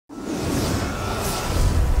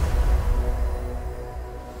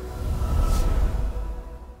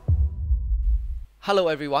Hello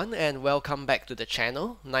everyone and welcome back to the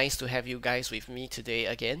channel. Nice to have you guys with me today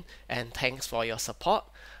again and thanks for your support.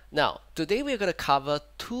 Now, today we're going to cover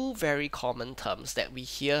two very common terms that we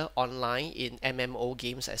hear online in MMO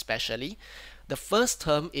games especially. The first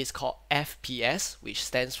term is called FPS, which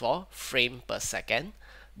stands for frame per second.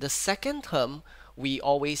 The second term we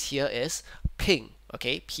always hear is ping,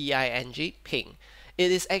 okay, P-I-N-G, ping. It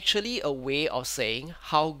is actually a way of saying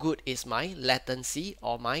how good is my latency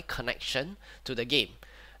or my connection to the game.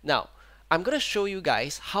 Now, I'm going to show you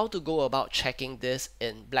guys how to go about checking this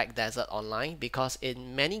in Black Desert Online, because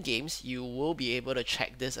in many games you will be able to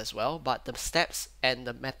check this as well, but the steps and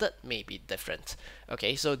the method may be different.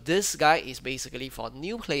 Okay, so this guide is basically for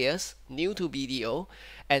new players, new to BDO,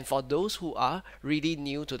 and for those who are really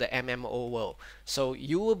new to the MMO world. So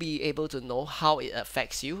you will be able to know how it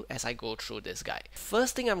affects you as I go through this guide.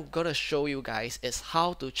 First thing I'm going to show you guys is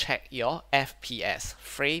how to check your FPS,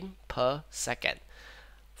 frame per second.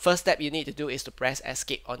 First step you need to do is to press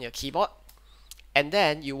escape on your keyboard, and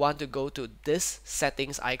then you want to go to this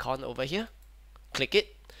settings icon over here. Click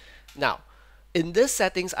it. Now, in this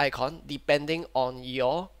settings icon, depending on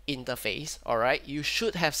your interface, alright, you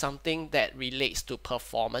should have something that relates to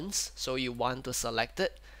performance, so you want to select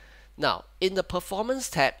it. Now, in the performance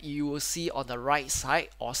tab, you will see on the right side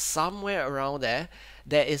or somewhere around there,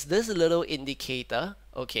 there is this little indicator,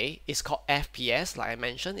 okay, it's called FPS, like I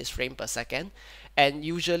mentioned, it's frame per second, and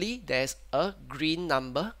usually there's a green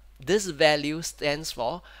number. This value stands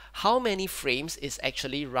for how many frames is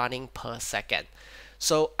actually running per second.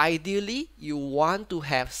 So ideally, you want to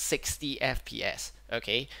have 60 FPS.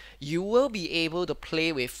 Okay, you will be able to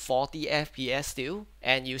play with 40 FPS still,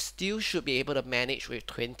 and you still should be able to manage with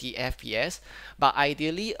 20 FPS, but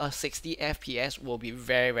ideally a 60 FPS will be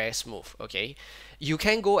very smooth. Okay, you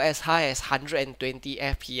can go as high as 120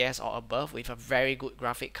 FPS or above with a very good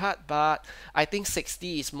graphic card, but I think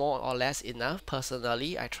 60 is more or less enough.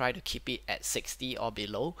 Personally, I try to keep it at 60 or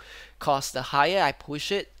below, cause the higher I push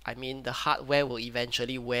it, I mean the hardware will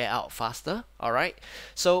eventually wear out faster. Alright,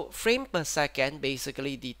 so frame per second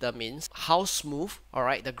basically determines how smooth,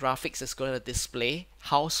 alright, the graphics is going to display,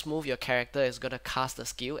 how smooth your character is going to cast the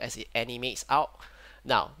skill as it animates out.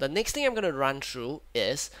 Now, the next thing I'm going to run through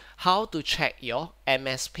is how to check your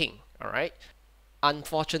MS ping. Alright,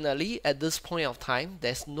 unfortunately at this point of time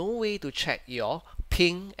there's no way to check your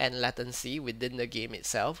ping and latency within the game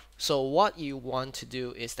itself. So what you want to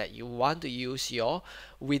do is that you want to use your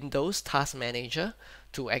Windows Task Manager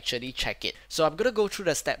to actually check it. So I'm going to go through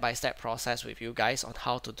the step-by-step process with you guys on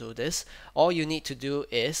how to do this. All you need to do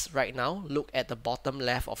is right now look at the bottom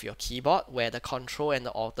left of your keyboard where the control and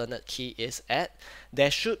the alternate key is at.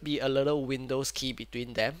 There should be a little Windows key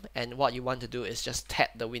between them, and what you want to do is just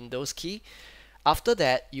tap the Windows key. After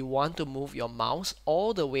that, you want to move your mouse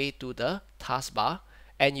all the way to the taskbar,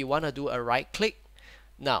 and you want to do a right click.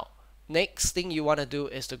 Now, next thing you want to do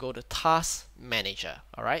is to go to Task Manager.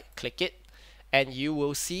 Alright, click it, and you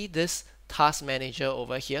will see this Task Manager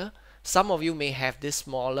over here. Some of you may have this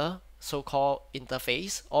smaller so-called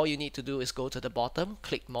interface. All you need to do is go to the bottom,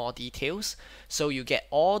 click More Details, so you get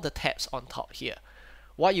all the tabs on top here.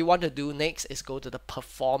 What you want to do next is go to the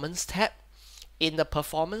Performance tab. In the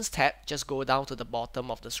Performance tab, just go down to the bottom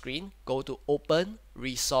of the screen, go to Open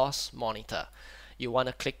Resource Monitor. You want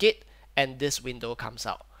to click it, and this window comes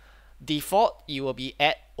out. Default, you will be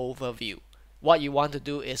at Overview. What you want to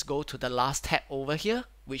do is go to the last tab over here,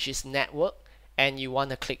 which is Network, and you want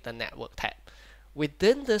to click the Network tab.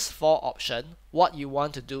 Within this 4 option, what you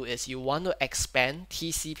want to do is you want to expand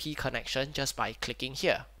TCP connection just by clicking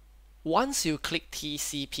here. Once you click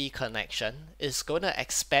TCP connection, it's going to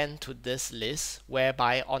expand to this list,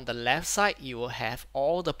 whereby on the left side you will have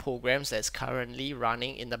all the programs that's currently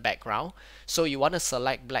running in the background. So you want to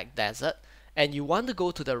select Black Desert, and you want to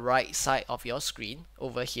go to the right side of your screen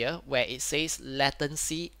over here where it says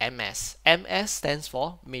Latency MS. MS stands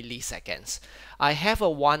for milliseconds. I have a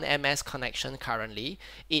 1 ms connection currently.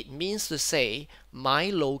 It means to say my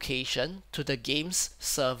location to the game's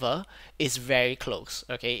server is very close.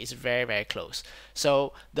 Okay, it's very close.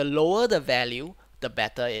 So the lower the value, the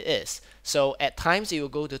better it is. So at times it will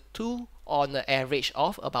go to 2 on an average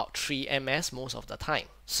of about 3 ms most of the time.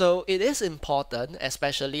 So it is important,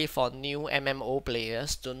 especially for new MMO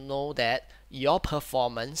players, to know that your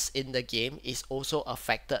performance in the game is also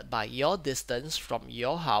affected by your distance from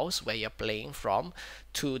your house where you're playing from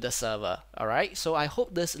to the server. Alright, so I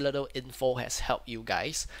hope this little info has helped you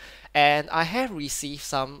guys. And I have received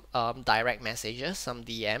some direct messages, some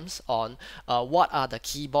DMs on what are the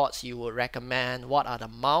keyboards you would recommend, what are the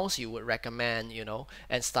mouse you would recommend, you know,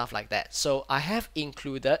 and stuff like that. So I have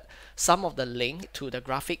included some of the link to the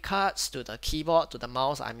graphic cards, to the keyboard, to the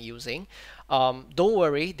mouse I'm using. Don't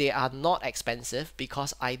worry, they are not expensive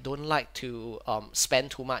because I don't like to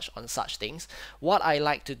spend too much on such things. What I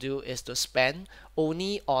like to do is to spend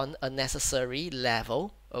only on a necessary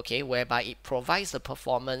level, okay, whereby it provides the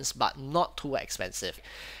performance but not too expensive.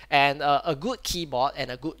 And a good keyboard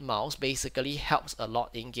and a good mouse basically helps a lot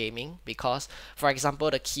in gaming because, for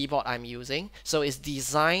example, the keyboard I'm using, so it's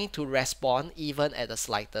designed to respond even at the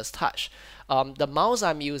slightest touch. The mouse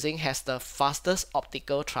I'm using has the fastest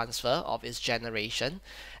optical transfer of its generation,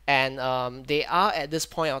 and they are at this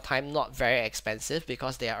point of time not very expensive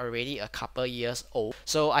because they are already a couple years old.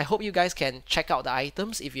 So I hope you guys can check out the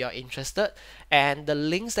items if you are interested, and the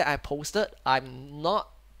links that I posted, I'm not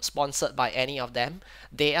sponsored by any of them.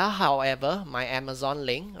 They are, however, my Amazon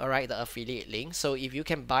link, alright, the affiliate link. So if you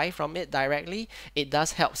can buy from it directly, it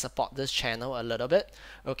does help support this channel a little bit.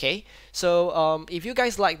 Okay, so if you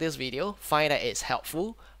guys like this video, find that it's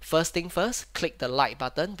helpful, first thing first, click the like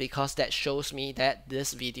button because that shows me that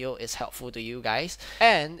this video is helpful to you guys.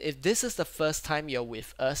 And if this is the first time you're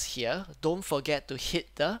with us here, don't forget to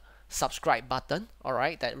hit the subscribe button,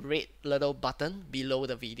 alright, that red little button below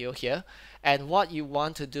the video here. And what you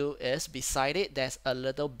want to do is beside it there's a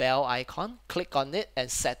little bell icon, click on it and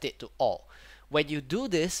set it to all. When you do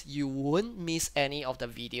this, you won't miss any of the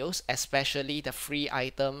videos, especially the free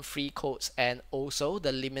item, free codes, and also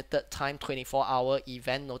the limited time 24-hour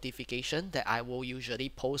event notification that I will usually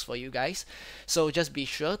post for you guys. So just be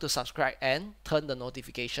sure to subscribe and turn the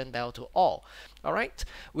notification bell to all. Alright,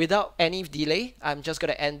 without any delay, I'm just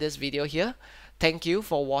going to end this video here. Thank you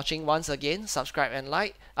for watching once again. Subscribe and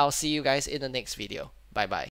like. I'll see you guys in the next video. Bye bye.